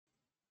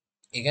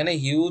এখানে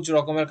হিউজ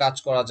রকমের কাজ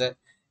করা যায়।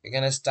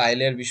 এখানে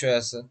স্টাইলের বিষয়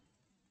আছে,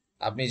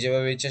 আপনি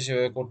যেভাবে ইচ্ছা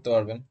সেভাবে করতে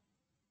পারবেন।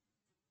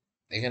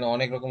 এখানে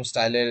অনেক রকম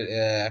স্টাইলের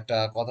একটা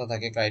কথা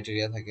থাকে,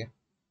 ক্রাইটেরিয়া থাকে।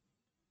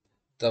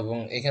 তো এবং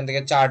এখান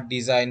থেকে চার্ট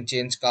ডিজাইন,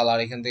 চেঞ্জ কালার,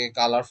 এখান থেকে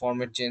কালার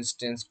ফরম্যাট চেঞ্জ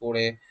চেঞ্জ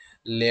করে,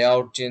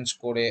 লেআউট চেঞ্জ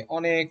করে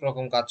অনেক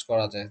রকম কাজ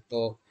করা যায়। তো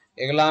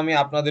এগুলো আমি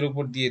আপনাদের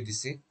উপর দিয়ে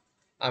দিছি।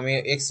 আমি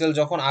এক্সেল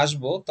যখন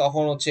আসবো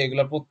তখন হচ্ছে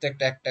এগুলো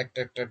প্রত্যেকটা একটা একটা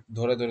একটা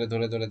ধরে ধরে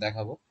ধরে ধরে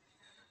দেখাবো।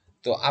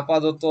 তো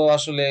আপাতত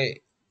আসলে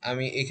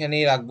আমি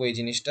এখানেই রাখবো এই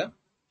জিনিসটা।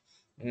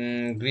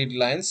 গ্রিড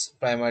লাইন্স,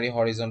 প্রাইমারি,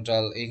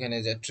 হরিজন্টাল, এখানে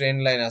যে ট্রেন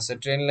লাইন আছে,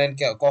 ট্রেন লাইন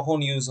কখন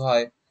ইউজ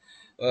হয়,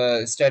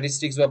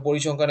 স্ট্যাটিস্টিক্স বা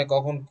পরিসংখ্যানে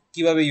কখন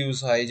কিভাবে ইউজ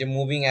হয়, এই যে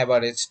মুভিং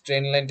অ্যাভারেজ,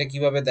 ট্রেন লাইনটা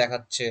কিভাবে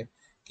দেখাচ্ছে,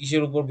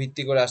 কিসের উপর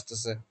ভিত্তি করে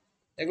আসতেছে,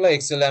 এগুলো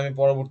এক্সেলে আমি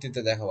পরবর্তীতে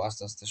দেখাবো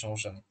আস্তে আস্তে,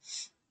 সমস্যা নেই।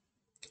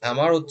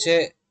 আমার হচ্ছে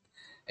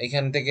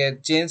এখান থেকে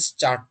চেঞ্জ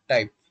চার্ট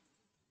টাইপ।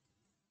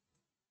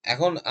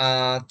 এখন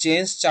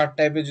চেঞ্জ চার্ট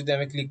টাইপে যদি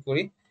আমি ক্লিক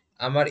করি,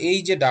 আমার এই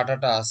যে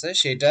ডাটাটা আছে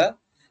সেটা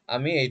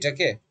আমি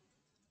এইটাকে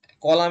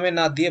কলামে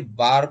না দিয়ে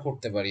বার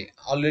করতে পারি।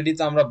 অলরেডি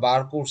তো আমরা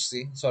বার করছি,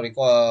 সরি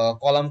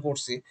কলাম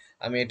করছি।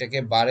 আমি এটাকে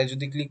বারে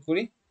যদি ক্লিক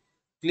করি,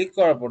 ক্লিক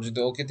করার পর যদি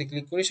ওকেতে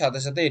ক্লিক করি, সাথে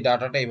সাথে এই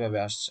ডাটাটা এইভাবে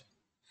আসছে।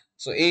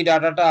 সো এই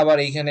ডাটাটা আবার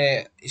এইখানে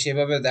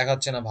সেভাবে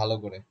দেখাচ্ছে না ভালো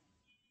করে।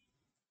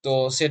 তো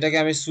সেটাকে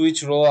আমি সুইচ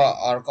রো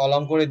আর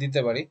কলাম করে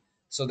দিতে পারি।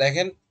 সো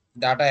দেখেন,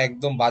 ডাটা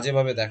একদম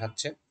বাজেভাবে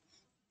দেখাচ্ছে।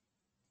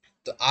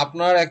 তো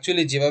আপনার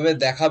অ্যাকচুয়ালি যেভাবে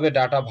দেখাবে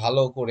ডাটা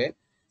ভালো করে,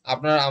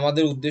 আপনার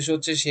আমাদের উদ্দেশ্য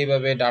হচ্ছে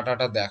সেইভাবে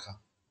ডাটাটা দেখা।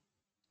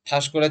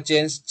 খাস করে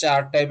চেঞ্জ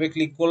চার্ট টাইপে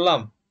ক্লিক করলাম,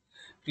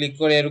 ক্লিক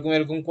করে এরকম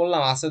এরকম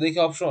করলাম, আছে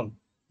দেখে অপশন,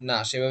 না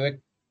সেভাবে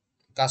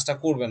কাজটা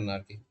করবেন না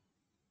আর কি।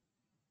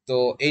 তো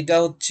এইটা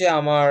হচ্ছে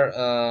আমার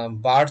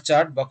বার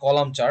চার্ট বা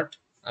কলাম চার্ট।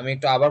 আমি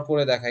একটু আবার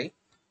করে দেখাই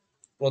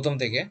প্রথম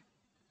থেকে।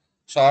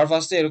 সবার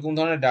ফার্স্টে এরকম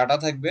ধরনের ডাটা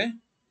থাকবে।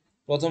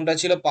 প্রথমটা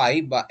ছিল পাই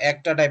বা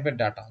একটা টাইপের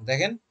ডাটা,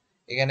 দেখেন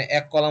এখানে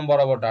এক কলাম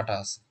বরাবর ডাটা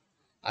আছে,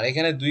 আর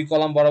এখানে দুই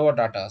কলাম বরাবর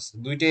ডাটা আছে,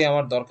 দুইটাই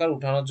আমার দরকার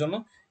উঠানোর জন্য।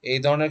 এই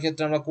ধরনের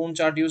ক্ষেত্রে আমরা কোন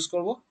চার্ট ইউজ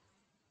করব?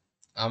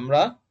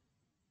 আমরা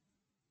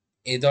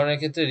এই ধরনের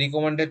ক্ষেত্রে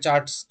রিকমেন্ডেড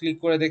চার্টস ক্লিক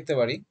করে দেখতে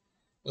পারি,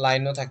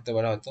 লাইনও থাকতে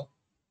পারে হয়তো।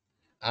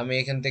 আমি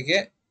এখান থেকে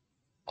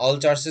অল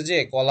চার্টসে যে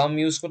কলাম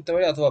ইউজ করতে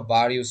পারি অথবা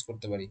বার ইউজ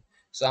করতে পারি।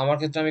 সো আমার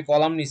ক্ষেত্রে আমি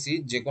কলাম নিছি,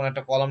 যে কোনো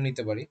একটা কলাম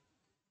নিতে পারি।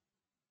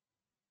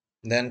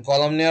 দেন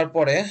কলাম নেওয়ার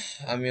পরে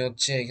আমি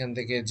হচ্ছে এখান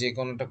থেকে যে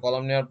কোনো একটা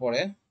কলাম নেওয়ার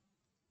পরে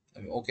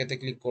আমি ওকেতে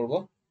ক্লিক করব।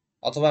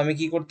 অথবা আমি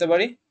কি করতে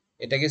পারি,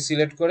 এটাকে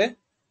সিলেক্ট করে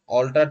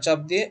অল্টার চাপ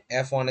দিয়ে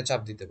F1 এ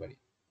চাপ দিতে পারি,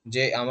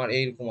 যে আমার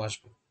এইরকম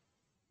আসবে।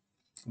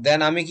 দেন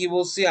আমি কি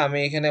বলছি, আমি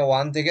এখানে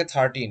 1 থেকে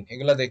 13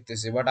 এগুলা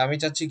দেখতেছি, বাট আমি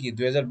চাচ্ছি কি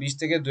 2020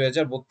 থেকে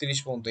 2032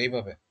 পর্যন্ত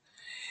এইভাবে।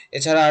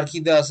 এছাড়া আর কি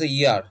দেওয়া আছে,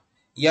 ইয়ার।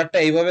 ইয়ারটা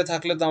এইভাবে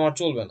থাকলে তো আমার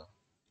চলবে না,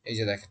 এই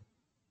যে দেখেন,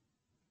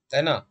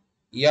 তাই না?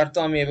 ইয়ার তো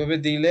আমি এভাবে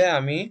দিলে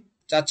আমি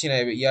চাচ্ছি না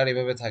ইয়ার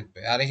এভাবে থাকবে।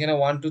 আর এখানে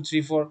 1 2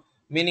 3 4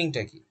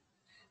 মিনিংটা কি,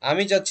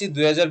 আমি চাচ্ছি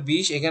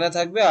 2020 এখানে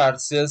থাকবে আর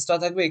সেলসটা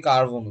থাকবে এই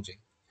কার্ভ অনুযায়ী।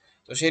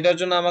 তো সেটার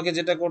জন্য আমাকে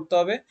যেটা করতে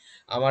হবে,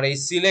 আমার এই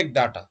সিলেক্ট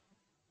ডাটা,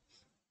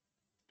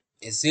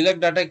 এই সিলেক্ট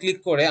ডাটায় ক্লিক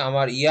করে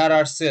আমার ইয়ার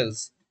আর সেলস,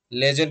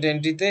 লেজেন্ড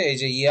এন্ট্রিতে এই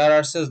যে ইয়ার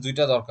আর সেলস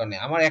দুইটা দরকার নেই,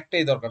 আমার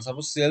একটাই দরকার,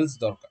 সাপোজ সেলস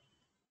দরকার।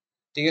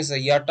 ঠিক আছে,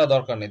 ইয়ারটা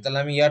দরকার নেই, তাহলে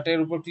আমি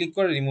ইয়ারটার উপর ক্লিক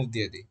করে রিমুভ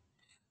দিয়ে দিই।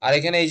 আর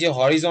এখানে এই যে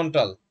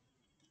হরিজন্টাল,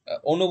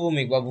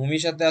 অনুভূমিক বা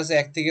ভূমির সাথে আছে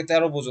 1 থেকে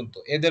 13 পর্যন্ত,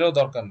 এদেরও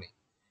দরকার নেই।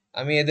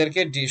 আমি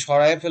এদেরকে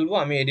সরায় ফেলবো,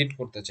 আমি এডিট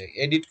করতে চাই।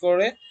 এডিট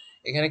করে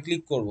এখানে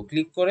ক্লিক করব,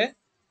 ক্লিক করে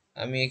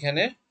আমি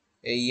এখানে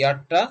এই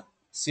ইয়ারটা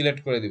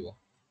সিলেক্ট করে দিব।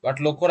 বাট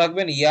লক্ষ্য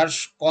রাখবেন ইয়ার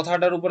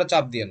কথাটার উপরে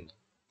চাপ দিয়েন না,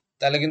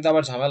 তাহলে কিন্তু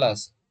আবার ঝামেলা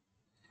আছে।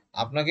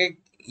 আপনাকে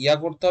ইয়া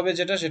করতে হবে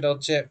যেটা, সেটা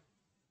হচ্ছে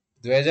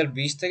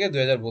 2020 থেকে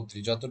 2032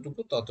 যতটুকু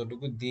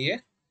ততটুকু দিয়ে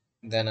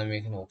দেন আমি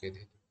এখানে ওকে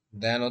দিই।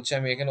 দেন হচ্ছে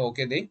আমি এখানে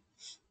ওকে দিই।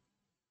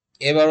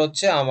 এবার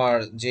হচ্ছে আমার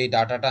যেই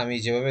ডাটাটা আমি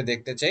যেভাবে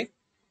দেখতে চাই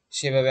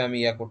সেভাবে আমি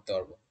ইয়া করতে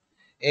পারবো।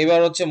 এবার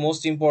হচ্ছে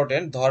মোস্ট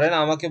ইম্পর্টেন্ট, ধরেন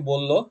আমাকে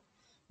বলল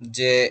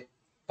যে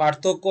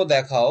পার্থক্য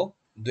দেখাও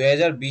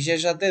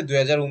 2020-এর সাথে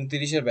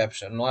 2029-এর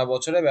ব্যবসা, 9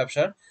 বছরের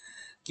ব্যবসার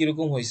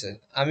কিরকম হয়েছে।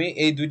 আমি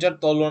এই দুইটার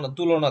তুলনা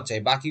তুলনা চাই,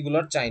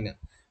 বাকিগুলোর চাই না।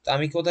 তো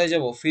আমি কোথায়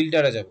যাব,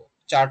 ফিল্টারে যাব,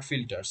 চার্ট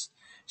ফিল্টার্স।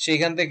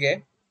 সেখান থেকে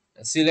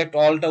সিলেক্ট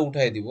অলটা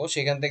উঠাই দিব,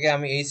 সেখান থেকে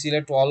আমি এই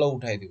সিলেক্ট অলও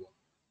উঠাই দিব।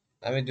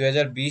 আমি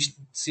 2020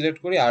 সিলেক্ট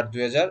করি আর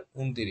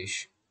 2029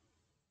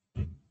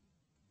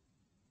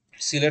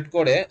 সিলেক্ট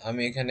করে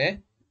আমি এখানে,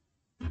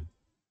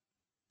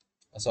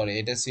 সরি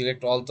এটা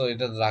সিলেক্ট অল তো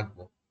এটা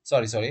রাখবো,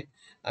 সরি সরি,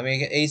 আমি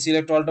এই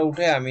সিলেক্ট অলটা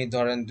উঠে আমি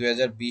ধরেন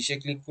 2020-এ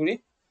ক্লিক করি,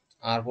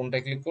 আর কোনটা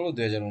ক্লিক করবো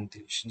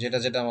 2029, যেটা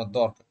যেটা আমার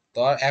দরকার। তো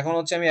আর এখন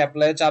হচ্ছে আমি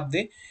অ্যাপ্লাই চাপ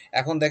দিই।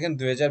 এখন দেখেন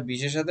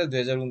 2020-এর সাথে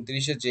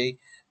 2029-এর যেই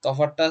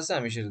তফাৎটা আছে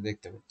আমি সেটা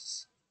দেখতে পাচ্ছি।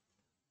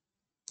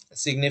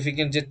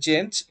 সিগনিফিকেন্ট যে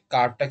চেঞ্জ,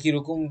 কার্ভটা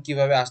কিরকম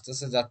কিভাবে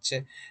আসতেছে যাচ্ছে,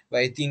 বা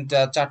এই তিনটা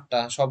চারটা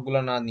সবগুলো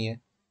না নিয়ে।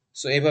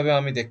 সো এইভাবে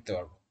আমি দেখতে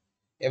পারবো।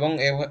 এবং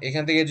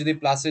এখান থেকে যদি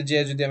প্লাসে যে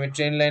যদি আমি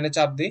ট্রেন লাইনে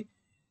চাপ দিই,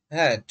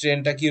 হ্যাঁ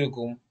ট্রেনটা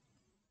কিরকম,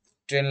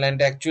 ট্রেন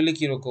লাইনটা অ্যাকচুয়ালি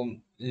কিরকম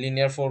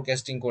লিনিয়ার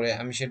ফোরকাস্টিং করে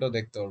আমি সেটাও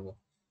দেখতে পারবো।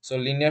 সো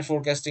লিনিয়ার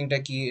ফোরকাস্টিংটা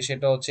কি,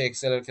 সেটা হচ্ছে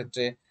এক্সেল এর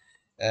ক্ষেত্রে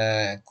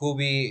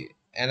খুবই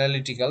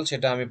অ্যানালিটিক্যাল,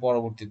 সেটা আমি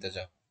পরবর্তীতে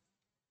যাব।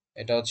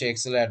 এটা হচ্ছে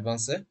এক্সেল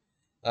অ্যাডভান্সে,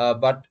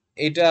 বাট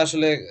এটা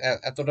আসলে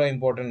এতটা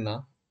ইম্পর্টেন্ট না।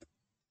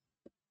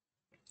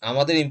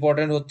 আমাদের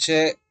ইম্পর্টেন্ট হচ্ছে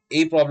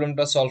এই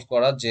প্রবলেমটা সলভ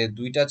করা, যে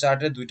দুইটা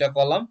চার্টে দুইটা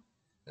কলাম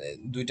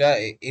দুইটা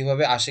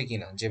এইভাবে আসে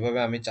কিনা যেভাবে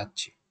আমি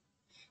চাচ্ছি।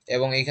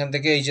 এবং এইখান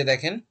থেকে এই যে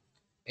দেখেন,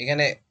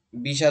 এখানে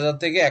 20,000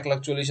 থেকে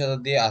 1,40,000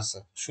 দিয়ে আছে,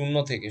 শূন্য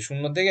থেকে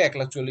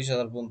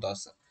 1,40,000 পর্যন্ত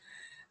আছে।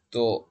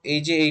 তো এই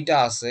যে এইটা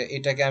আছে,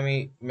 এটাকে আমি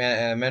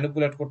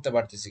ম্যানিপুলেট করতে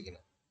পারতেছি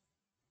কিনা।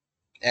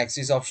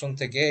 অ্যাক্সিস অপশন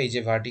থেকে এই যে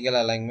ভার্টিক্যাল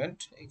অ্যালাইনমেন্ট,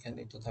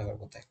 এখানেই তো থাকার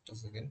কথা। একটা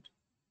সেকেন্ড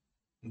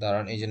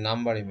দাঁড়ান, এই যে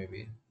নাম্বারে,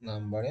 মেবি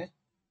নাম্বারে,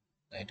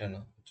 এটা না,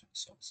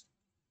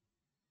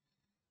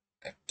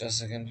 একটা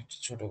সেকেন্ড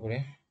ছোট করে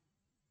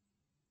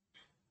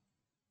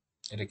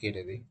এটা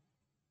কেটে দিই।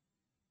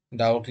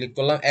 ডাবল ক্লিক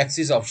করলাম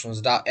অ্যাক্সিস অপশনস,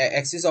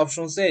 অ্যাক্সিস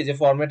অপশনসে এই যে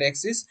ফরম্যাট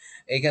অ্যাক্সিস,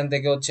 এইখান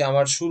থেকে হচ্ছে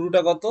আমার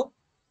শুরুটা কত,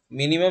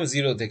 মিনিমাম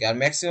 0 থেকে, আর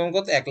ম্যাক্সিমাম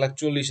কত,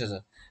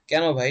 1,40,000।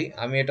 কেন ভাই,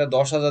 আমি এটা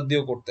 10,000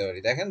 দিয়েও করতে পারি।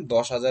 দেখেন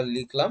 10,000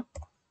 লিখলাম,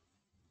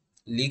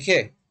 লিখে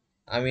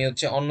আমি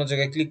হচ্ছে অন্য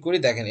জায়গায় ক্লিক করি,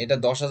 দেখেন এটা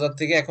 10,000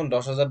 থেকে, এখন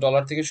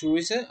 $10,000 থেকে শুরু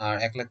হয়েছে আর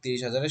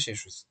 1,30,000-এ শেষ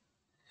হয়েছে।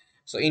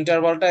 সো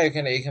ইন্টারভালটা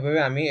এখানে এইভাবে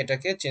আমি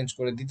এটাকে চেঞ্জ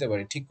করে দিতে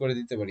পারি, ঠিক করে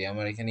দিতে পারি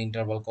আমার এখানে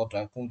ইন্টারভাল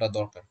কোনটা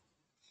দরকার।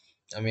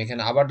 আমি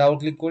এখানে আবার ডাবল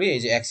ক্লিক করি,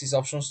 এই যে অ্যাক্সিস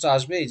অপশনসটা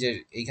আসবে, এই যে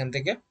এইখান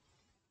থেকে,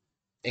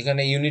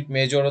 এখানে ইউনিট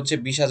মেজর হচ্ছে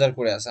 20,000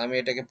 করে আছে, আমি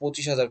এটাকে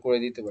 25,000 করে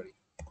দিতে পারি।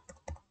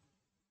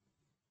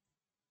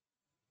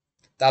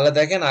 তাহলে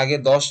দেখেন আগে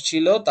 10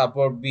 ছিল,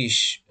 তারপর 20,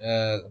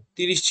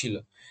 30 ছিল,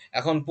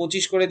 এখন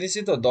 25 করে দিছি,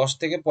 তো 10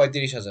 থেকে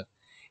 35,000।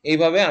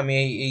 এইভাবে আমি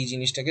এই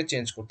জিনিসটাকে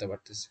চেঞ্জ করতে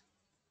পারতেছি।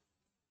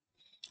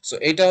 সো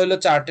এটা হলো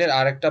চার্টের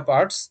আরেকটা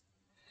পার্টস।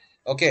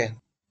 ওকে,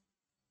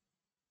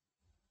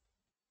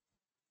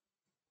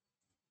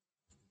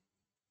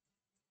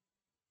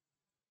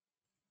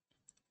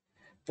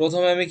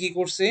 প্রথমে আমি কি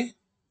করছি,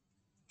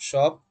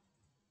 সব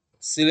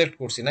সিলেক্ট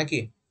করছি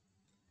নাকি,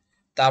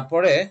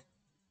 তারপরে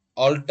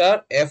অল্টার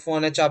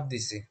F1 এ চাপ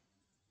দিছি,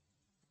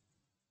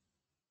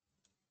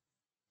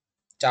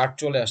 চার্ট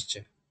চলে আসছে।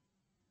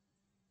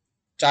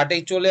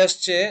 চার্টেই চলে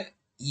আসছে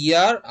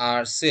ইয়ার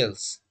আর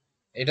সেলস।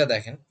 এটা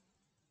দেখেন,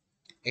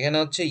 এখানে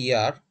হচ্ছে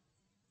ইয়ার,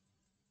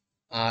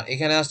 আর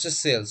এখানে আসছে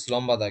সেলস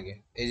লম্বা দাগে,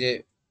 এই যে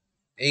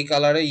এই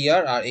কালারে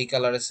ইয়ার আর এই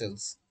কালারে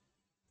সেলস।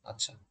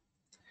 আচ্ছা,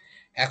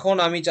 এখন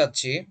আমি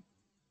চাচ্ছি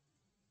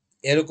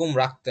এরকম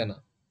রাখতে না,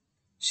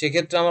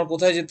 সেক্ষেত্রে আমার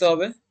কোথায় যেতে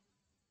হবে,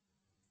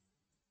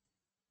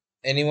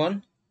 এনিওয়ান?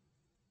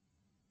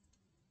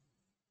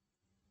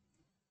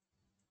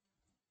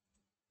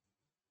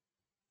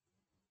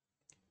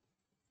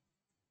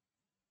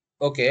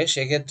 ওকে,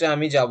 সেক্ষেত্রে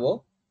আমি যাব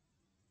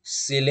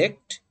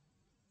সিলেক্ট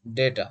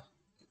ডেটা,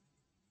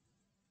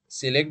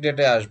 সিলেক্ট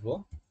ডেটায় আসবো।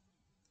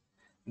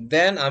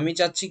 দেন আমি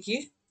চাচ্ছি কি,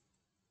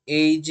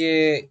 এই যে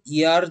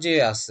ইয়ার যে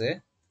আছে,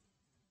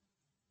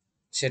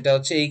 সেটা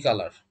হচ্ছে এই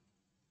কালার।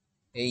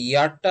 এই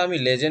ইয়ারটা আমি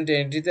লেজেন্ড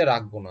এন্ট্রিতে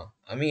রাখবো না,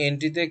 আমি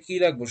এন্ট্রিতে কি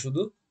রাখবো,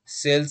 শুধু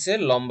সেলসের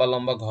লম্বা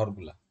লম্বা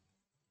ঘরগুলা।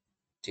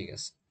 ঠিক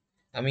আছে,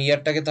 আমি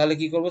ইয়ারটাকে তাহলে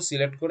কি করব,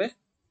 সিলেক্ট করে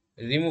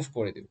রিমুভ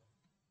করে দিব।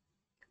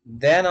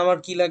 দেন আমার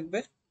কি লাগবে,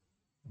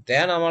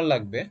 দেন আমার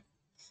লাগবে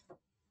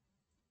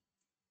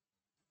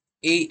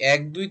এই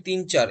 1 2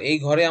 3 4, এই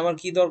ঘরে আমার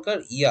কি দরকার,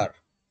 ইয়ার।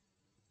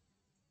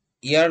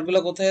 ইয়ারগুলো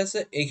কোথায় আছে,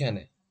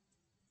 এইখানে,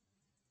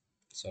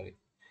 সরি,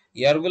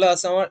 ইয়ারগুলো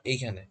আছে আমার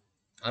এইখানে।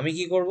 আমি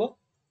কি করব,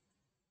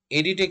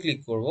 এডিটে ক্লিক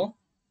করব,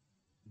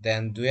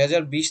 দেন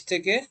 2020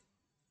 থেকে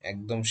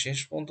একদম শেষ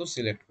পর্যন্ত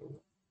সিলেক্ট করব,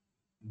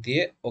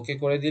 দিয়ে ওকে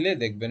করে দিলে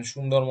দেখবেন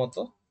সুন্দর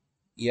মতো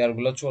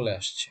ইয়ারগুলো চলে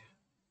আসছে।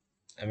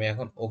 আমি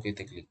এখন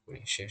ওকেতে ক্লিক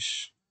করি, শেষ।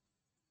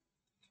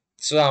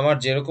 সো আমার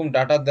যেরকম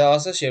ডাটা দেওয়া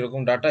আছে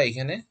সেরকম ডাটা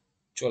এখানে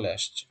চলে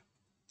আসছে।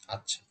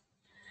 আচ্ছা,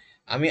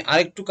 আমি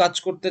আরেকটু কাজ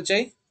করতে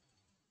চাই,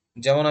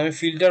 যেমন আমি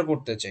ফিল্টার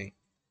করতে চাই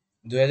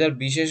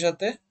 2020-এর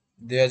সাথে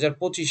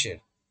 2025-এর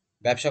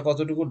ব্যবসা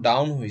কতটুকু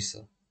ডাউন হয়েছে।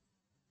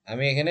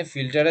 আমি এখানে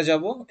ফিল্টারে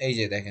যাব, এই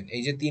যে দেখেন,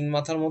 এই যে তিন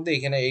মাথার মধ্যে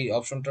এখানে এই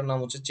অপশনটার নাম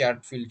হচ্ছে চার্ট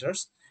ফিল্টার্স,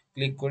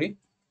 ক্লিক করি।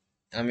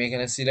 আমি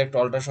এখানে সিলেক্ট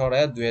অলটা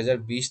সরায়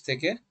 2020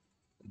 থেকে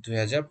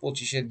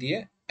 2025-এ দিয়ে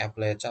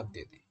অ্যাপ্লাই চাপ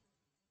দিয়ে দিই।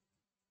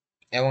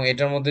 এবং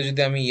এটার মধ্যে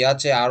যদি আমি ইয়া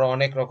চাই, আরো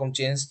অনেক রকম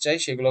চেঞ্জ চাই,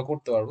 সেগুলো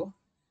করতে পারবো,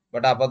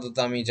 বাট আপাতত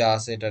আমি যা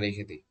আছে এটা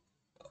রেখে দিই।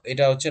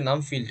 এটা হচ্ছে নাম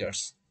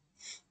ফিল্টার্স।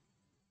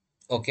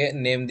 ওকে,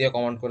 নেম দিয়ে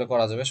কমান্ড করে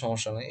করা যাবে,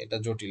 সমস্যা নেই, এটা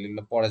জটিল,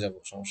 এগুলো পরে যাব,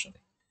 সমস্যা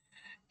নেই।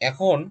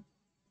 এখন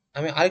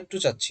আমি আরেকটু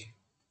চাচ্ছি,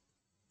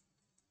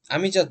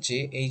 আমি চাচ্ছি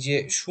এই যে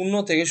শূন্য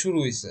থেকে শুরু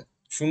হয়েছে,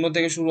 শূন্য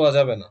থেকে শুরু হওয়া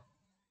যাবে না,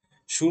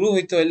 শুরু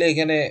হইতে হইলে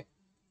এখানে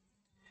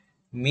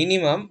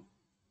মিনিমাম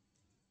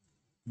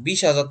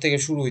 20,000 থেকে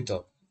শুরু হইতে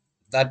হবে।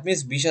 দ্যাট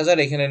মিনস 20,000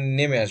 এখানে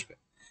নেমে আসবে,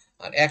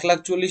 আর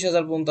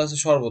 1,40,000 পর্যন্ত আছে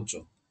সর্বোচ্চ।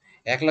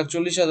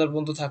 1,40,000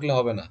 পর্যন্ত থাকলে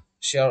হবে না,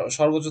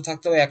 সর্বোচ্চ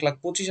থাকতে হবে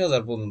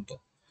 1,25,000 পর্যন্ত।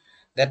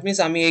 দ্যাট মিনস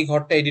আমি এই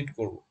ঘরটা এডিট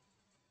করব।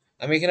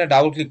 আমি এখানে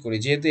ডাবল ক্লিক করি,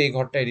 যেহেতু এই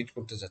ঘরটা এডিট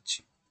করতে চাচ্ছি।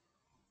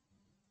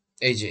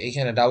 এই যে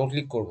এইখানে ডাবল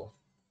ক্লিক করব,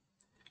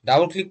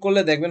 ডাবল ক্লিক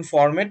করলে দেখবেন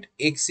ফরম্যাট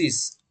এক্সিস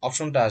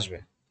অপশনটা আসবে।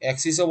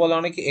 অ্যাক্সিসও বলে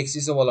অনেকে,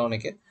 এক্সিসও বলে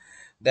অনেকে।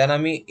 দেন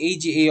আমি এই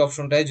যে এই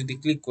অপশনটায় যদি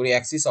ক্লিক করি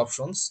অ্যাক্সিস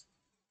অপশনস,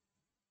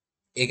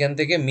 এখান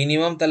থেকে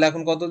মিনিমাম তাহলে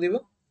এখন কত দিব,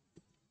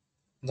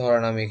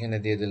 ধরেন আমি এখানে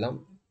দিয়ে দিলাম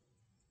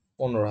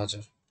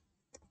 15,000।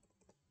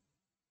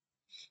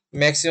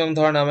 ম্যাক্সিমাম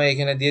ধরেন আমি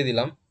এখানে দিয়ে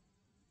দিলাম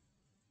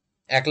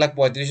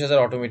 1,35,000,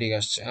 অটোমেটিক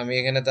আসছে। আমি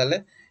এখানে তাহলে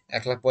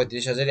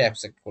 1,35,000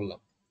 অ্যাকসেপ্ট করলাম।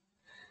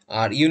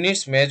 আর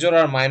ইউনিটস মেজর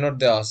আর মাইনর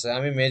দেওয়া আছে,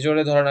 আমি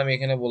মেজরে ধরেন আমি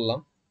এখানে বললাম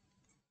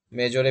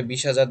মেজরে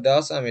 20,000 দেওয়া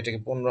আছে, আমি এটাকে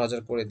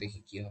 15,000 করে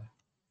দেখি কি হয়।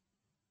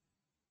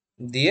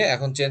 দিয়ে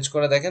এখন চেঞ্জ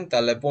করে দেখেন,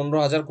 তাহলে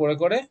 15,000 করে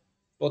করে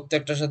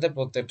প্রত্যেকটার সাথে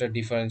প্রত্যেকটা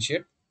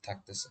ডিফারেন্সিয়েট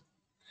থাকতেছে।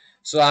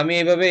 সো আমি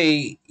এইভাবে এই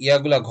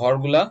ইয়াগুলা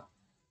ঘরগুলা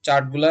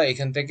চার্টগুলা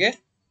এখান থেকে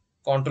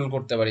কন্ট্রোল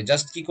করতে পারি।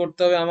 জাস্ট কি করতে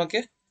হবে, আমাকে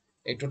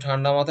একটু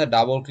ঠান্ডা মাথায়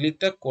ডাবল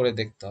ক্লিকটা করে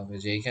দেখতে হবে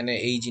যে এইখানে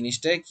এই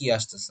জিনিসটায় কি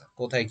আসতেছে,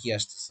 কোথায় কি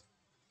আসতেছে।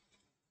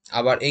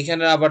 আবার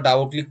এইখানে আবার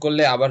ডাবল ক্লিক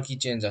করলে আবার কি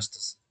চেঞ্জ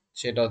আসতেছে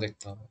সেটাও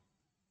দেখতে হবে।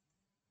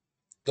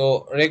 তো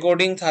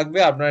রেকর্ডিং থাকবে,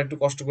 আপনারা একটু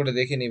কষ্ট করে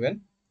দেখে নেবেন,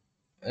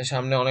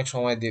 সামনে অনেক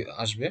সময়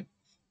আসবে।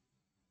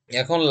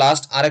 এখন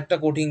লাস্ট আরেকটা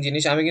কঠিন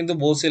জিনিস, আমি কিন্তু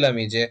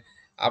বলছিলামই যে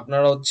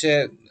আপনারা হচ্ছে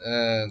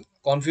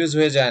কনফিউজ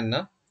হয়ে যায় না।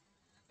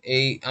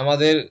 এই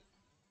আমাদের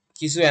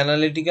কিছু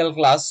অ্যানালিটিক্যাল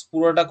ক্লাস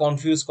পুরোটা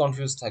কনফিউজ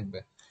কনফিউজ থাকবে।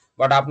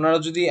 বাট আপনারা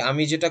যদি,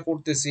 আমি যেটা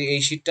করতেছি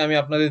এই শিটটা আমি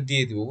আপনাদের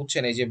দিয়ে দিব,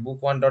 বুঝছেন, এই যে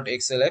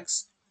book1.xlx,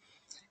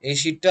 এই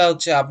শিটটা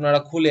হচ্ছে আপনারা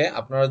খুলে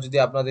আপনারা যদি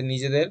আপনাদের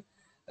নিজেদের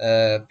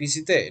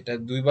পিসিতে এটা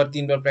 2 বার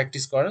 3 বার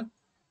প্র্যাকটিস করেন,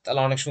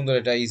 তাহলে অনেক সুন্দর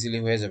এটা ইজিলি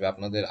হয়ে যাবে,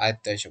 আপনাদের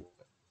আয়ত্তে এসে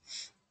পড়বে।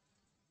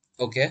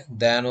 ওকে,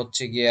 দেন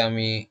হচ্ছে গিয়ে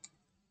আমি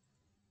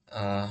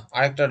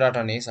আরেকটা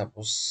ডাটা নেই।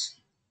 সাপোজ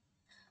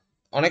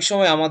অনেক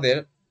সময় আমাদের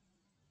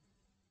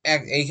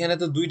এইখানে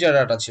তো দুইটা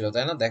ডাটা ছিল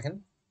তাই না, দেখেন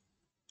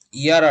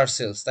ইয়ার আর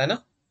সেলস, তাই না,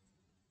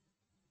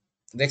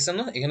 দেখছেন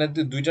না এখানে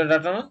দুইটা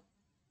ডাটা না,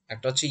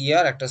 একটা হচ্ছে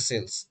ইয়ার একটা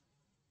সেলস,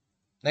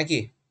 নাকি?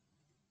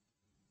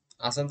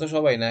 আছেন তো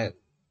সবাই, না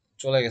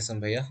চলে গেছেন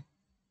ভাইয়া?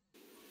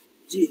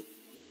 জি।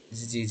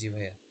 জি জি জি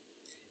ভাইয়া।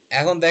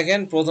 এখন দেখেন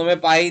প্রথমে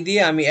পাই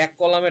দিয়ে আমি এক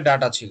কলামে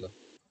ডাটা ছিল,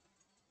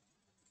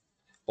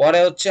 পরে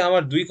হচ্ছে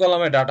আমার 2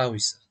 কলামে ডাটা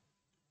হইছে।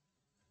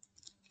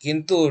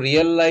 কিন্তু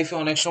রিয়েল লাইফে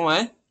অনেক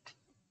সময়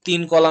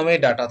 3 কলামে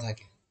ডাটা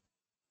থাকে।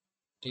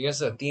 ঠিক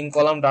আছে, 3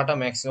 কলাম ডাটা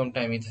ম্যাক্সিমাম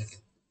টাইমই থাকে।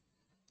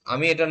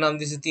 আমি এটার নাম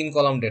দিয়েছি 3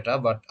 কলাম ডেটা,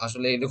 বাট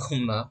আসলে এরকম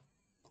না।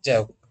 যাই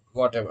হোক,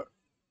 হোয়াট এভার।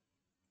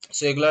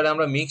 সো এগুলার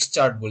আমরা মিক্স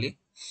চার্ট বলি।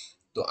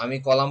 তো আমি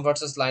কলাম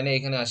ভার্সেস লাইনে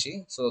এখানে আসি।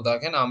 সো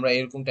দেখেন আমরা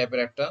এরকম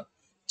টাইপের একটা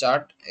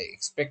চার্ট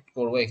এক্সপেক্ট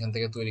করব এখান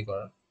থেকে তৈরি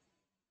করার।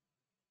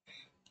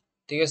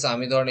 ঠিক আছে,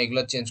 আমি ধরেন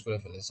এগুলো চেঞ্জ করে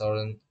ফেলি।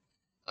 ধরেন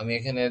আমি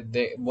এখানে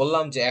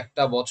বললাম যে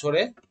একটা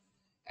বছরে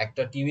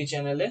একটা টিভি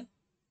চ্যানেলে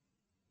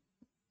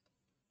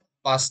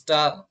 5টা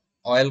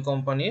অয়েল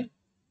কোম্পানির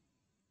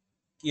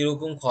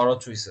কিরকম খরচ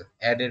হয়েছে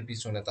অ্যাডের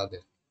পিছনে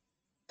তাদের,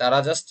 তারা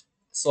জাস্ট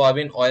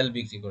সয়াবিন অয়েল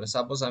বিক্রি করে।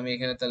 সাপোজ আমি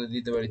এখানে তাহলে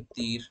দিতে পারি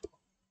তীর,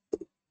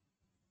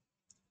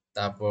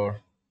 তারপর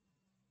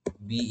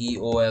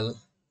বিইওএল,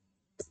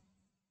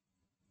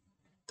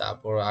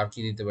 তারপর আর কি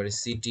দিতে পারি,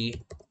 সিটি,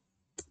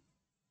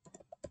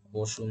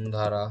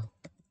 বসুন্ধরা,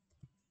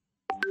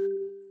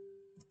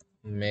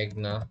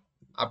 মেঘনা।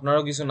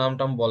 আপনারাও কিছু নাম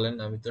টাম বলেন,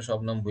 আমি তো সব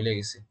নাম ভুলে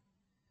গেছি।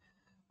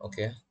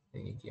 ওকে,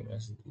 দেখি কি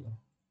মেসেজ দিল।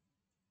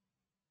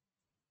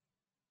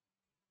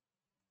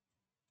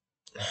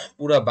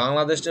 পুরা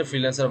বাংলাদেশটা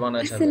ফ্রিল্যান্সার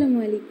বানায় ছাড়বে। আসসালামু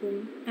আলাইকুম,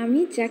 আমি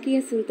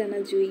জাকিয়া সুলতানা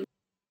জুই।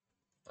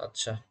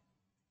 আচ্ছা,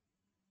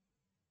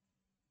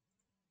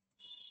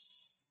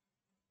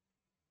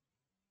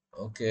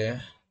 ওকে,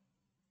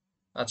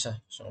 আচ্ছা,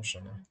 সমস্যা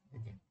নেই।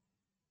 দেখি,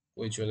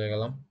 কই চলে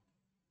গেলাম।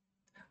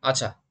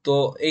 আচ্ছা, তো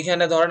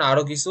এইখানে ধরেন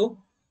আরো কিছু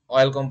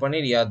অয়েল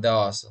কোম্পানির ইয়ার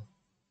দেওয়া আছে।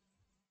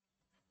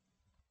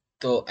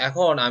 তো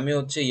এখন আমি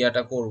হচ্ছে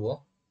ইয়াটা করব,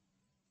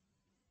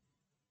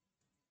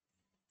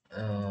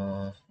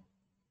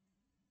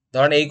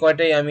 ধরেন এই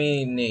কয়টাই আমি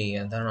নেই,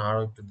 ধরেন আরো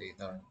একটু দিই।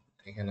 ধরেন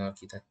এখানে আর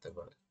কি থাকতে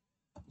পারে,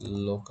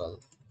 লোকাল,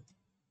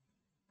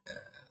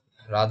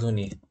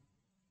 রাঁধুনি,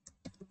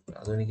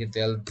 রাঁধুনি কি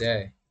তেল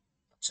দেয়?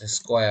 আচ্ছা,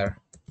 স্কোয়ার,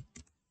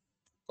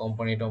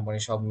 কোম্পানি টোম্পানি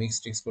সব মিক্স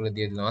টিক্স করে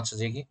দিয়ে দিলাম। আচ্ছা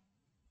দেখি,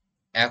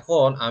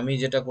 এখন আমি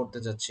যেটা করতে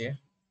চাচ্ছি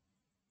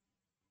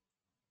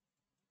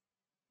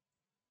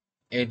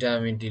এটা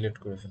আমি ডিলিট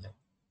করে ফেলি।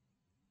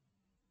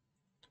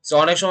 সো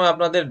অনেক সময়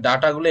আপনাদের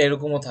ডাটাগুলো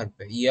এরকমও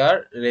থাকবে, ইয়ার,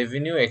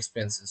 রেভিনিউ,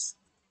 এক্সপেন্সেস।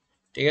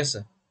 ঠিক আছে,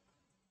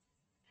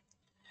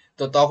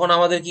 তো তখন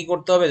আমাদের কি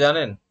করতে হবে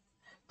জানেন,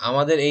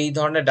 আমাদের এই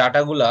ধরনের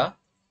ডাটাগুলা,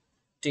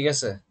 ঠিক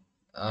আছে,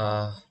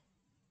 আহ,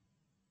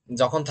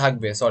 যখন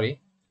থাকবে, সরি,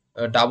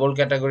 ডাবল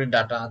ক্যাটাগরি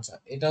ডাটা। আচ্ছা,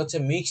 এটা হচ্ছে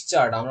মিক্স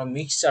চার্ট, আমরা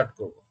মিক্স চার্ট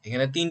করব।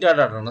 এখানে 3টা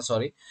ডাটা না,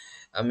 সরি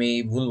আমি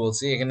ভুল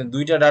বলছি, এখানে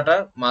 2টা ডাটা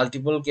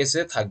মাল্টিপল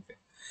কেসে থাকবে।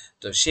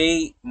 তো সেই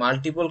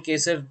মাল্টিপল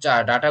কেসের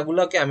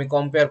ডাটাগুলোকে আমি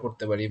কম্পেয়ার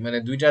করতে পারি, মানে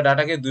 2টা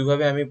ডাটাকে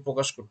দুইভাবে আমি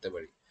প্রকাশ করতে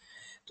পারি।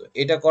 তো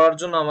এটা করার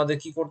জন্য আমাদের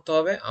কি করতে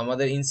হবে,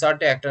 আমাদের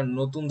ইনসার্টে একটা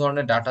নতুন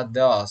ধরনের ডাটা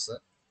দেওয়া আছে।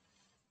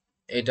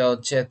 এটা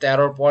হচ্ছে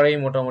 13-র পরেই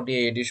মোটামুটি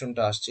এই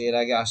এডিশনটা আসছে, এর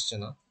আগে আসছে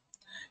না।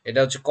 এটা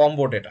হচ্ছে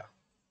কম্বো ডেটা।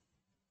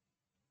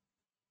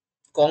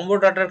 কম্বো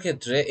ডাটার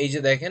ক্ষেত্রে এই যে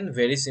দেখেন,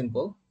 ভেরি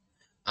সিম্পল।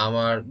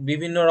 আমার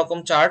বিভিন্ন রকম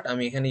চার্ট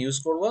আমি এখানে ইউজ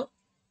করব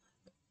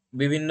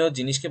বিভিন্ন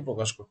জিনিসকে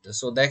প্রকাশ করতে।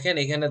 সো দেখেন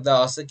এখানে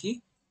দেওয়া আছে কি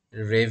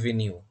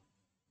রেভিনিউ।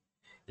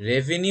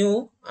 রেভিনিউ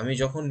আমি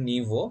যখন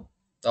নিব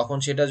তখন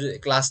সেটা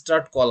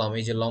ক্লাস্টার্ড কলাম,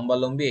 এই যে লম্বা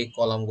লম্বি এই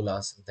কলামগুলো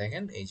আছে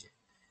দেখেন, এই যে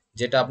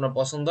যেটা আপনার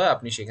পছন্দ হয়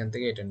আপনি সেখান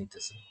থেকে এটা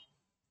নিতেছেন,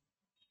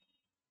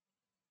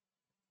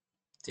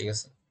 ঠিক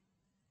আছে।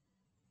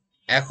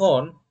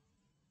 এখন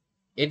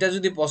এটা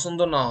যদি পছন্দ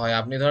না হয়,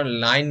 আপনি ধরেন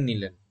লাইন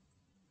নিলেন,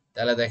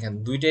 তাহলে দেখেন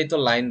দুইটাই তো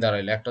লাইন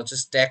দাঁড়াইলো, একটা হচ্ছে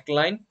স্ট্যাক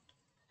লাইন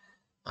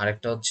আর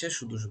একটা হচ্ছে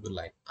শুধু শুধু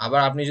লাইন। আবার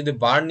আপনি যদি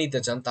বার নিতে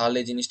চান তাহলে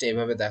এই জিনিসটা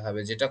এভাবে দেখাবে,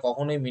 যেটা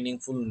কখনোই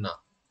মিনিংফুল না,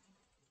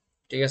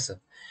 ঠিক আছে।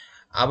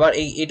 আবার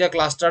এটা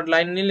ক্লাস্টার্ড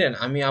লাইন নিলেন,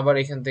 আমি আবার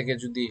এখান থেকে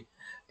যদি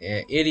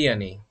এরিয়া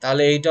নেই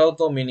তাহলে এইটাও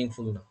তো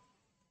মিনিংফুল না।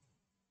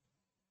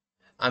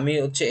 আমি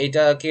হচ্ছে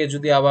এইটাকে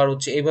যদি আবার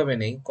হচ্ছে এইভাবে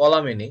নেই,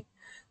 কলামে নেই,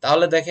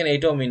 তাহলে দেখেন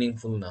এইটাও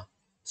মিনিংফুল না।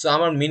 সো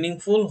আমার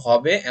মিনিংফুল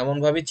হবে এমন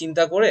ভাবে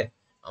চিন্তা করে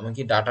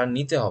আমাকে ডাটা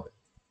নিতে হবে,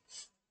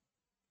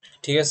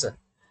 ঠিক আছে।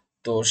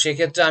 তো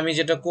সেক্ষেত্রে আমি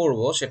যেটা করব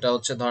সেটা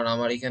হচ্ছে, ধরেন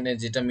আমার এখানে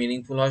যেটা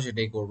মিনিংফুল হয়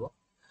সেটাই করব।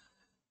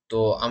 তো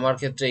আমার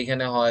ক্ষেত্রে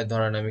এখানে হয়,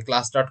 ধরেন আমি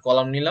ক্লাস্টার্ড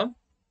কলাম নিলাম,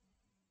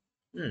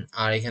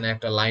 আর এখানে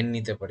একটা লাইন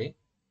নিতে পারি,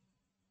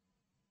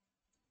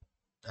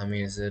 আমি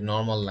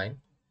নর্মাল লাইন।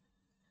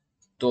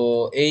 তো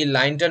এই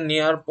লাইনটা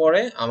নেওয়ার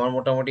পরে আমার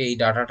মোটামুটি এই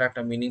ডাটাটা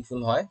একটা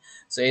মিনিংফুল হয়।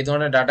 সো এই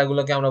ধরনের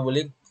ডাটাগুলোকে আমরা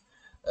বলি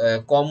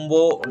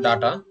কম্বো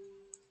ডাটা।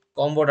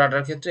 কম্বো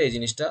ডাটার ক্ষেত্রে এই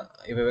জিনিসটা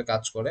এভাবে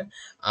কাজ করে।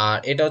 আর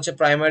এটা হচ্ছে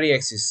প্রাইমারি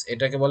অ্যাক্সিস,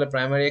 এটাকে বলে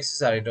প্রাইমারি অ্যাক্সিস,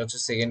 আর এটা হচ্ছে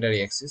সেকেন্ডারি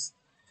অ্যাক্সিস।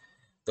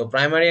 তো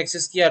প্রাইমারি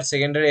অ্যাক্সিস কি আর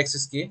সেকেন্ডারি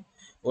অ্যাক্সিস কি,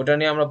 ওটা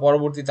নিয়ে আমরা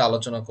পরবর্তীতে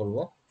আলোচনা করব।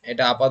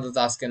 এটা আপাতত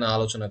আজকে না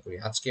আলোচনা করি,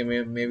 আজকে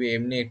মেবি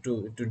এমনি একটু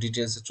একটু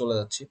ডিটেলসে চলে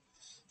যাচ্ছি।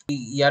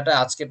 ইয়াটা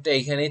আজকেরটা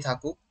এইখানেই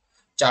থাকুক,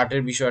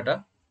 চার্টের বিষয়টা।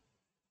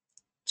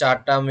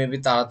 চার্টটা মেবি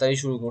তাড়াতাড়ি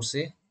শুরু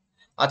করছি।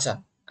 আচ্ছা,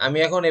 আমি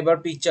এখন এবার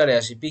পিকচারে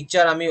আসি।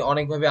 পিকচার আমি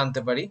অনেকভাবে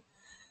আনতে পারি।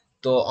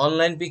 তো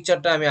অনলাইন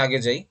পিকচারটা আমি আগে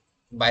যাই,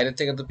 বাইরের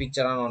থেকে তো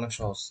পিকচার আনা অনেক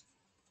সহজ।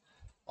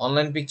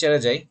 অনলাইন পিকচারে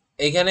যাই।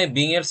 এইখানে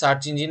বিং এর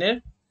সার্চ ইঞ্জিনের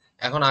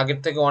এখন আগের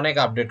থেকে অনেক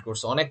আপডেট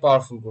করছে, অনেক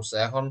পাওয়ারফুল করছে।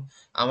 এখন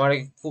আমার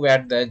খুব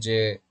অ্যাড দেয় যে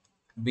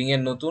বিং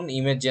এর নতুন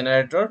ইমেজ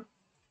জেনারেটর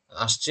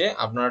আসছে,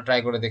 আপনারা ট্রাই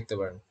করে দেখতে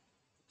পারেন।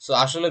 সো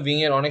আসলে বিং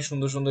এর অনেক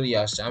সুন্দর সুন্দর ইয়ে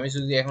আসছে। আমি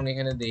যদি এখন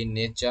এখানে দেই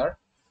নেচার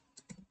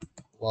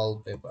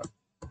ওয়ালপেপার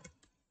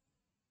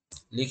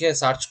লিখে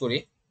সার্চ করি,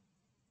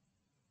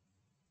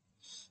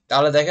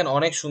 তাহলে দেখেন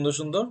অনেক সুন্দর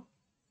সুন্দর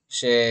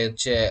সে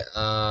হচ্ছে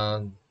আহ,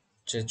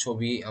 সে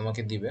ছবি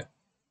আমাকে দিবে।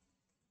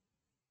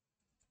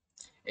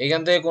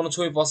 এইখান থেকে কোনো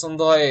ছবি পছন্দ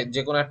হয়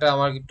যে কোনো একটা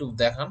আমাকে একটু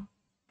দেখান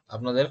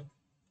আপনাদের,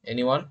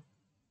 এনিওয়ান।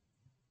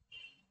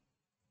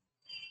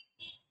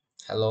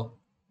 Hello,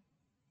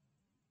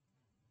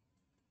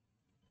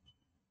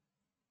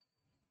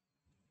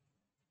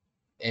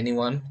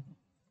 anyone.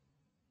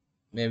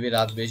 মেবি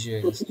রাত বেশি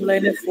হয়ে গেছে। প্রথম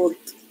লাইনে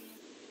ফোর্থ।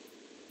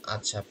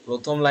 আচ্ছা,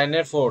 প্রথম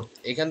লাইনের ফোর্থ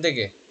এখান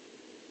থেকে।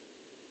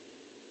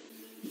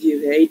 জি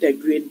ভাই, এইটা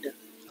গ্রিনটা।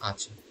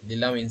 আচ্ছা,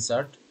 দিলাম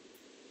ইনসার্ট।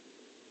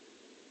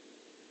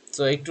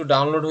 তো একটু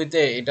ডাউনলোড হইতে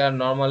এটা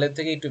নর্মালের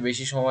থেকে একটু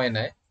বেশি সময়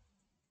নেয়।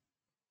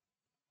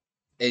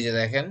 এই যে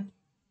দেখেন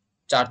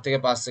 4 থেকে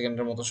 5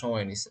 সেকেন্ডের মতো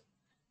সময় নিছে।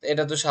 তো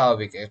এটা তো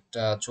স্বাভাবিক,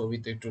 একটা ছবি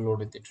তো একটু লোড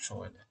হইতে একটু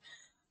সময় নেয়।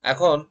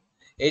 এখন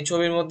এই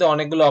ছবির মধ্যে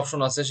অনেকগুলো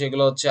অপশন আছে,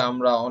 সেগুলো হচ্ছে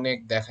আমরা অনেক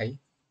দেখাই।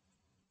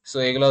 সো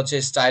এগুলো হচ্ছে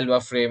স্টাইল বা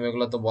ফ্রেম,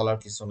 এগুলো তো বলার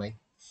কিছু নাই।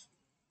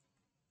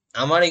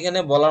 আমার এখানে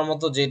বলার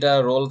মতো যেটা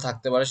রোল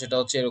থাকতে পারে সেটা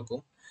হচ্ছে এরকম,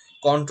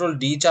 কন্ট্রোল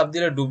ডি চাপ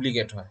দিলে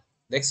ডুপ্লিকেট হয়,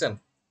 দেখছেন?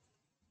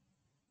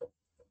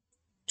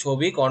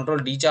 ছবি কন্ট্রোল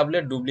ডি চাপলে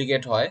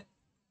ডুপ্লিকেট হয়।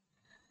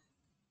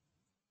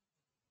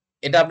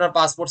 এটা আপনার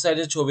পাসপোর্ট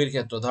সাইজের ছবির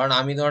ক্ষেত্রে।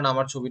 ধরেন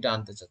আমার ছবিটা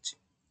আনতে চাচ্ছি,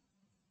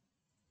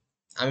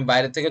 আমি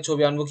বাইরে থেকে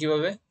ছবি আনবো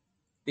কিভাবে?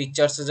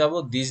 পিকচার্সে যাব,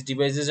 দিস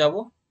ডিভাইসে যাব,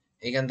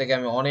 এখান থেকে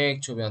আমি অনেক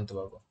ছবি আনতে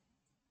পারবো।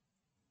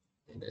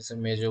 এটা হচ্ছে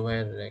মেজো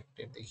ভাইয়ের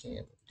একটা, দেখি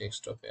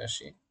ডেস্কটপে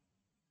আসি।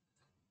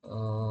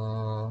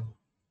 আহ,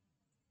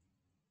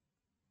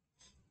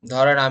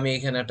 ধরেন আমি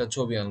এখানে একটা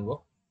ছবি আনবো,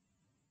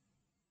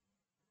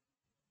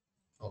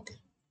 ওকে।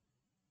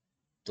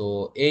 তো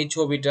এই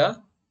ছবিটা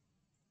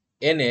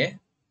এনে,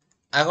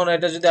 এখন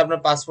এটা যদি আপনার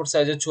পাসপোর্ট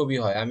সাইজের ছবি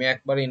হয়, আমি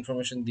একবারে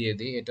ইনফরমেশন দিয়ে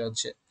দিই, এটা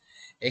হচ্ছে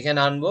এখানে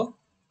আনবো,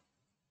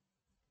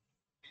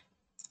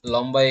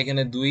 লম্বা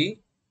এখানে 2,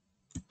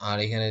 আর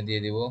এখানে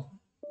দিয়ে দিব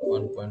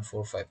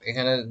 1.45।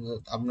 এখানে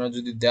আপনার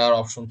যদি দেওয়ার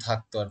অপশন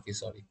থাকতো আর কি,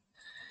 সরি,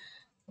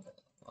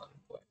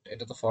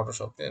 এটা তো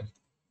ফটোশপে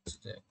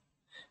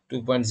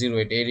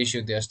 2.08 এই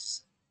রেশিওতে আসতেছে।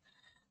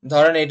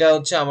 ধরেন এটা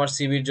হচ্ছে আমার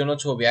সিভির জন্য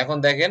ছবি। এখন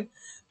দেখেন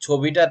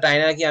ছবিটা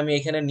টাইনা কি আমি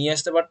এখানে নিয়ে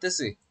আসতে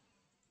পারতেছি?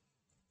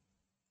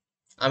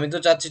 আমি তো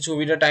চাচ্ছি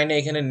ছবিটা টাইনা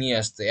এখানে নিয়ে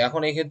আসতে।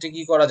 এখন এক্ষেত্রে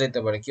কি করা যেতে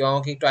পারে, কেউ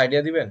আমাকে একটু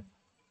আইডিয়া দিবেন?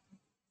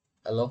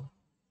 Hello,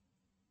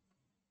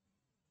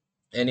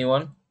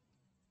 anyone?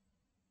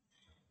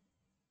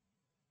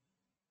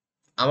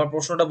 আমার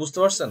প্রশ্নটা বুঝতে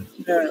পারছেন?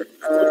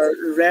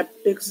 র্যাপ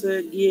টেক্সে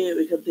গিয়ে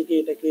ওইখান থেকে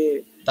এটাকে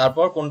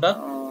তারপর কোনটা?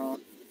 আহ,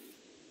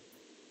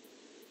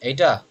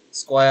 এইটা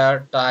square,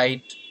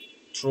 tight,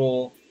 throw,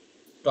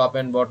 top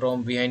and bottom,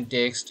 behind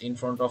text, in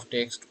front of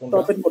text, কোনটা?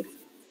 Top and bottom.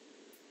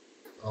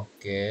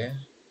 Okay,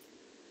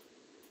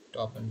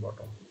 top and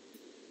bottom,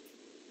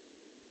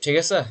 ঠিক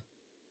আছে,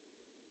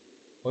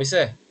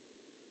 হইছে?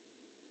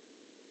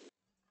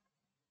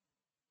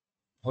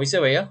 হইছে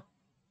ভাইয়া?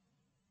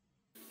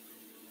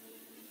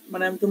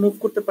 মানে আমি তো মুভ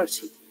করতে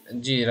পারছি।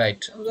 জি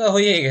রাইট,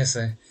 হয়েই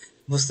গেছে।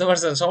 বুঝতে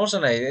পারছেন, সমস্যা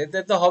নাই, এতে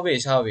তো হবেই,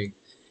 স্বাভাবিক।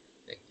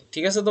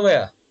 ঠিক আছে তো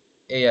ভাইয়া,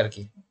 এই আর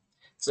কি।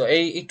 তো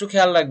এই একটু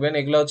খেয়াল রাখবেন,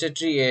 এগুলো হচ্ছে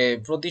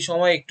প্রতি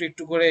সময় একটু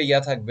একটু করে ইয়া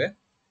থাকবে,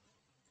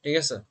 ঠিক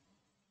আছে?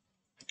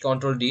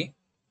 কন্ট্রোল ডি,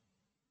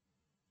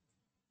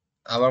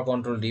 আবার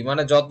কন্ট্রোল ডি,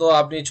 মানে যত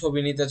আপনি ছবি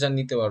নিতে চান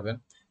নিতে পারবেন,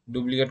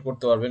 ডুপ্লিকেট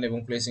করতে পারবেন এবং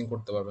প্লেসিং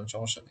করতে পারবেন,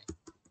 সমস্যা নেই।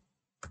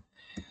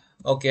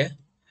 ওকে,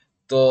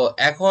 তো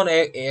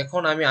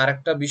এখন আমি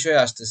আরেকটা বিষয়ে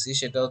আসতেছি,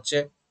 সেটা হচ্ছে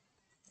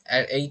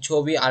এই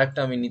ছবি আরেকটা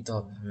আমি নিতে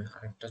হবে, আমি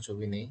আরেকটা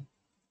ছবি নেই।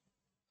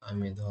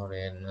 আমি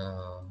ধরেন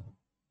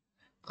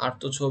আর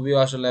তো ছবিও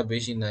আসলে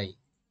বেশি নাই।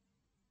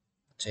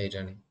 আচ্ছা,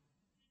 এটা নেই,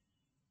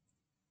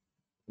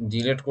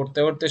 ডিলিট করতে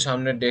করতে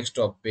সামনের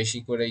ডেস্কটপ বেশি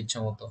করে ইচ্ছা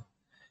মতো।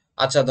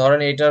 আচ্ছা,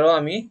 ধরেন এইটারও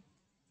আমি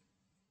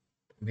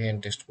ভিএন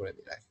টেস্ট করে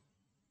দিই, রাখি।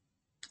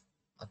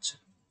 আচ্ছা,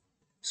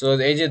 সো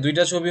এই যে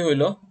দুইটা ছবি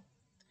হইলো,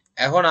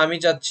 এখন আমি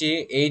চাচ্ছি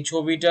এই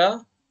ছবিটা,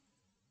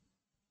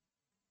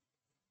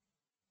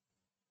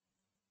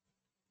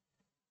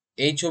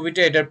 এই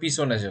ছবিটা এটার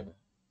পিছনে যাবে।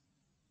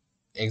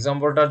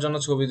 এক্সাম্পলটার জন্য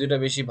ছবি দুইটা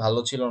বেশি ভালো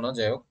ছিল না,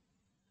 যাই হোক,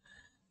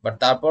 বাট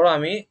তারপরও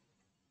আমি,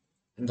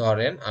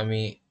 ধরেন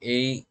আমি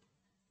এই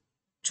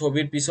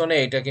ছবির পিছনে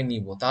এটাকে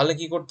নিব, তাহলে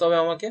কি করতে হবে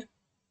আমাকে?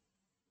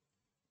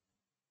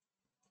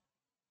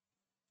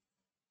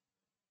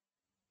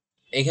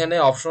 এখানে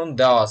অপশন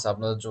দেওয়া আছে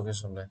আপনাদের চোখের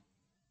সামনে,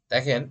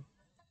 দেখেন।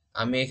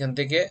 আমি এখান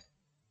থেকে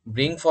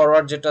ব্রিং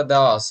ফরওয়ার্ড যেটা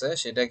দেওয়া আছে,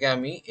 সেটাকে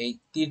আমি এই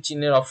তীর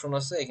চিহ্নের অপশন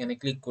আছে, এখানে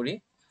ক্লিক করি।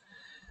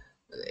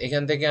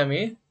 এখান থেকে আমি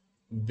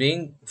ব্রিং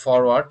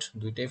ফরওয়ার্ড,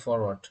 দুইটাই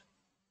ফরওয়ার্ড।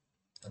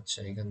 আচ্ছা,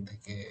 এখান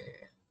থেকে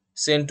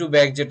সেন্ড টু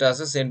ব্যাক যেটা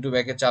আছে, সেন্ড টু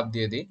ব্যাকে চাপ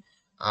দিয়ে দিই।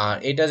 আর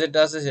এটা যেটা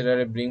আছে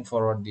সেটারে ব্রিং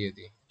ফরওয়ার্ড দিয়ে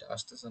দিই। এটা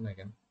আসতেছে না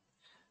কেন?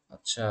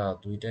 আচ্ছা,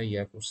 দুইটা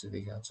ইয়া করছি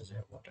দেখে, আচ্ছা যাই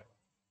হোক,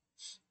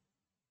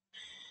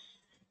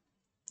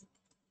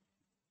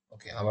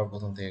 ওকে, আবার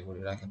প্রথম থেকে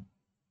করি, রাখেন।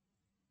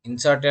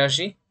 ইনসার্টে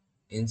আসি,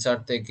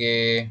 ইনসার্ট থেকে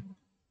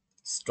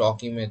স্টক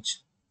ইমেজ,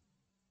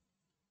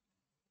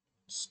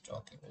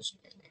 স্টক ইমেজ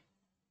নিয়ে নিই।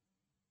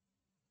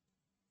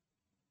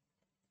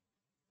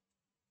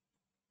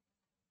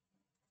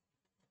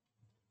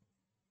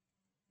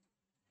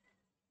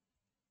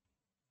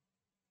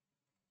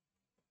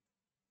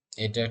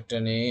 এটা একটা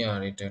নেই আর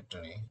এটা একটা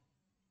নেই।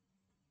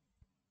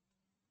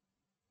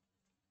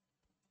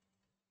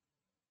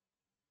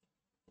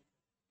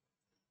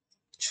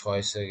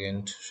 6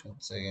 সেকেন্ড, 7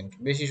 সেকেন্ড,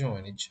 বেশি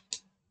সময় নিচ্ছে।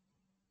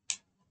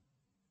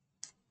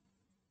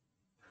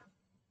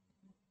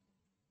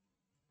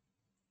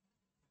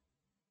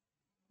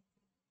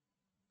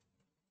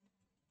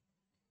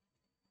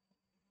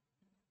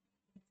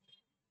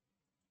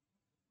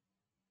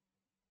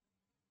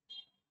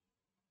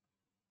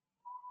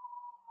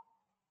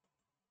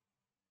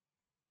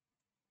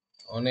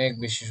 অনেক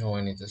বেশি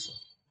সময় নিতেছে,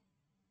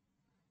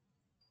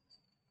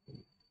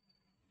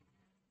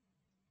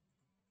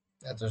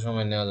 এত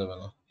সময় নেওয়া যাবে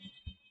না।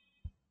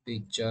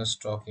 পিকচার,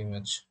 স্টক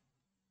ইমেজ,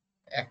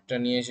 একটা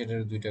নিয়ে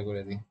সেটার দুইটা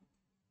করে দিই।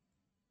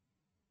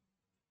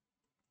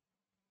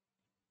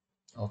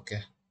 ওকে,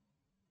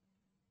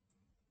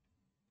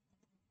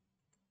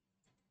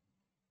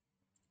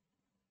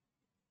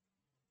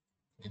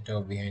 এটাও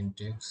বিহাইন্ড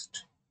টেক্সট,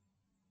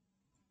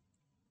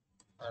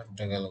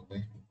 আরেকটা গেল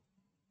কই?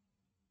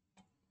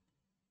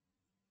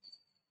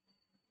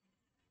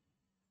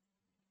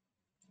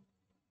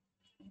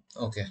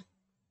 ওকে,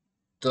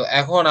 তো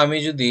এখন আমি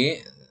যদি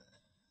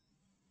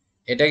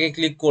এটাকে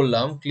ক্লিক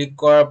করলাম, ক্লিক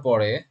করার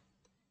পরে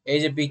এই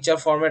যে পিকচার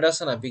ফরম্যাট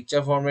আছে না,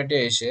 পিকচার ফরম্যাটে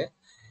এসে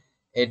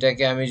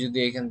এটাকে আমি যদি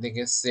এখান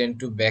থেকে সেন্ড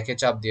টু ব্যাকে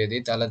চাপ দিয়ে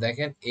দিই, তাহলে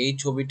দেখেন এই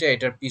ছবিটা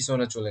এটার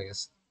পিছনে চলে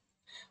গেছে।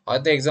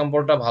 হয়তো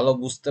এক্সাম্পলটা ভালো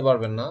বুঝতে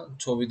পারবেন না,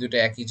 ছবি দুটো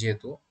একই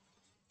যেহেতু।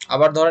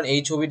 আবার ধরেন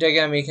এই ছবিটাকে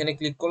আমি এখানে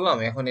ক্লিক করলাম,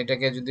 এখন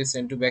এটাকে যদি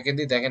সেন্ড টু ব্যাকে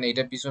দিই, দেখেন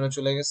এইটা পিছনে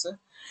চলে গেছে।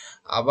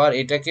 আবার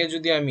এটাকে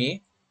যদি আমি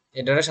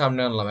এটারে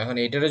সামনে আনলাম, এখন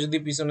এটারে যদি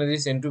পিছনে দিই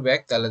সেন্ড টু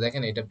ব্যাক, তাহলে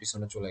দেখেন এটা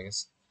পিছনে চলে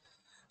গেছে।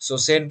 So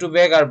send to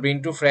back R bring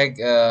to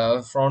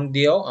front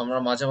দিয়েও আমরা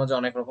মাঝে মাঝে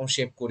অনেক রকম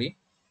শেপ করি,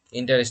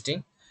 ইন্টারেস্টিং।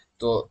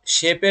 তো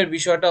শেপের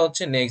বিষয়টা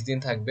হচ্ছে নেক্সট দিন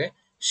থাকবে,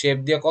 শেপ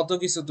দিয়ে কত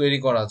কিছু তৈরি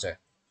করা যায়।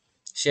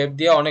 শেপ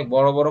দিয়ে অনেক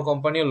বড় বড়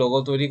কোম্পানিও লোগো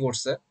তৈরি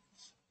করছে,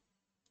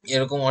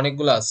 এরকম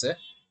অনেকগুলো আছে।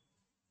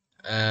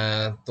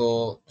 তো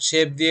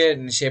শেপ দিয়ে,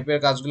 শেপের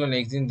কাজগুলো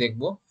নেক্সট দিন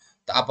দেখবো।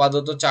 তো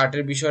আপাতত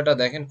চার্টের বিষয়টা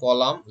দেখেন,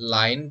 কলাম,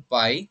 লাইন,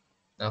 পাই,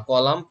 না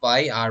কলাম,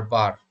 পাই আর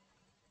বার,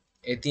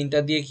 এই তিনটা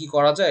দিয়ে কি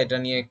করা যায় এটা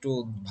নিয়ে একটু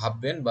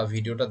ভাববেন বা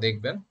ভিডিওটা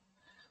দেখবেন।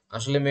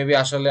 আসলে মেবি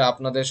আসলে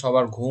আপনাদের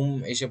সবার ঘুম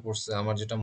এসে পড়ছে, আমার যেটা